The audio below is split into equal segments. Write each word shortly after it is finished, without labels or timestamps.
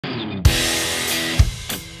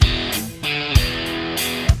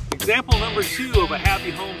Example number 2 of a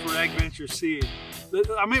happy home for AgVenture seed.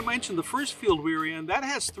 I might mention the first field we were in, that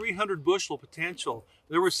has 300 bushel potential.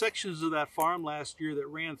 There were sections of that farm last year that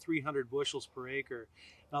ran 300 bushels per acre.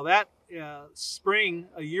 Now that spring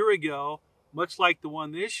a year ago, much like the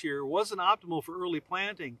one this year, wasn't optimal for early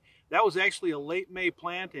planting. That was actually a late May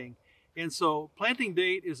planting. And so planting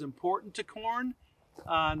date is important to corn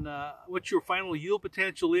on what your final yield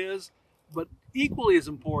potential is, but equally as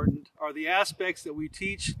important are the aspects that we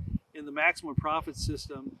teach in the maximum profit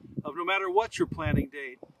system of no matter what your planting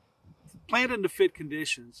date. Plant into fit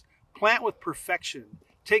conditions, plant with perfection,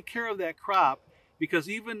 take care of that crop, because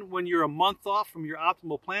even when you're a month off from your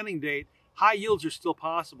optimal planting date, high yields are still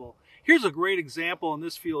possible. Here's a great example in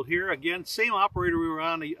this field here. Again, same operator we were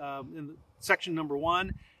on in section number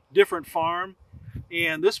 1, different farm,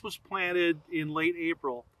 and this was planted in late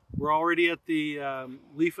April. We're already at the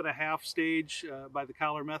leaf and a half stage by the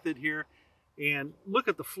collar method here, and look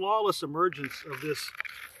at the flawless emergence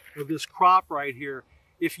of this crop right here.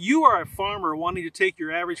 If you are a farmer wanting to take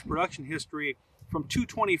your average production history from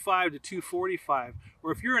 225 to 245,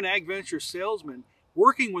 or if you're an AgVenture salesman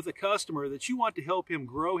working with a customer that you want to help him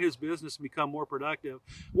grow his business and become more productive,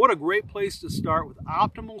 what a great place to start with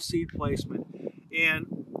optimal seed placement.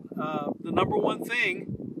 And the number one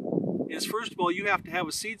thing is, first of all, you have to have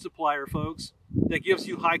a seed supplier, folks, that gives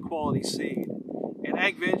you high quality seed. And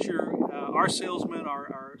AgVenture, our salesmen,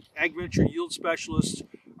 our AgVenture yield specialists,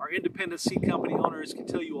 our independent seed company owners can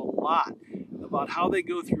tell you a lot about how they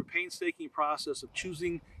go through a painstaking process of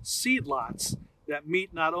choosing seed lots that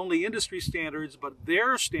meet not only industry standards, but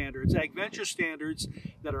their standards, AgVenture standards,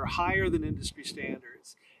 that are higher than industry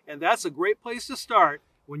standards. And that's a great place to start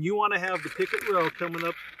when you want to have the picket row coming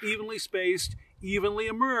up evenly spaced, evenly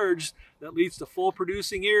emerged, that leads to full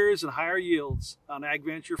producing ears and higher yields on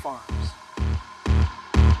AgVenture farms.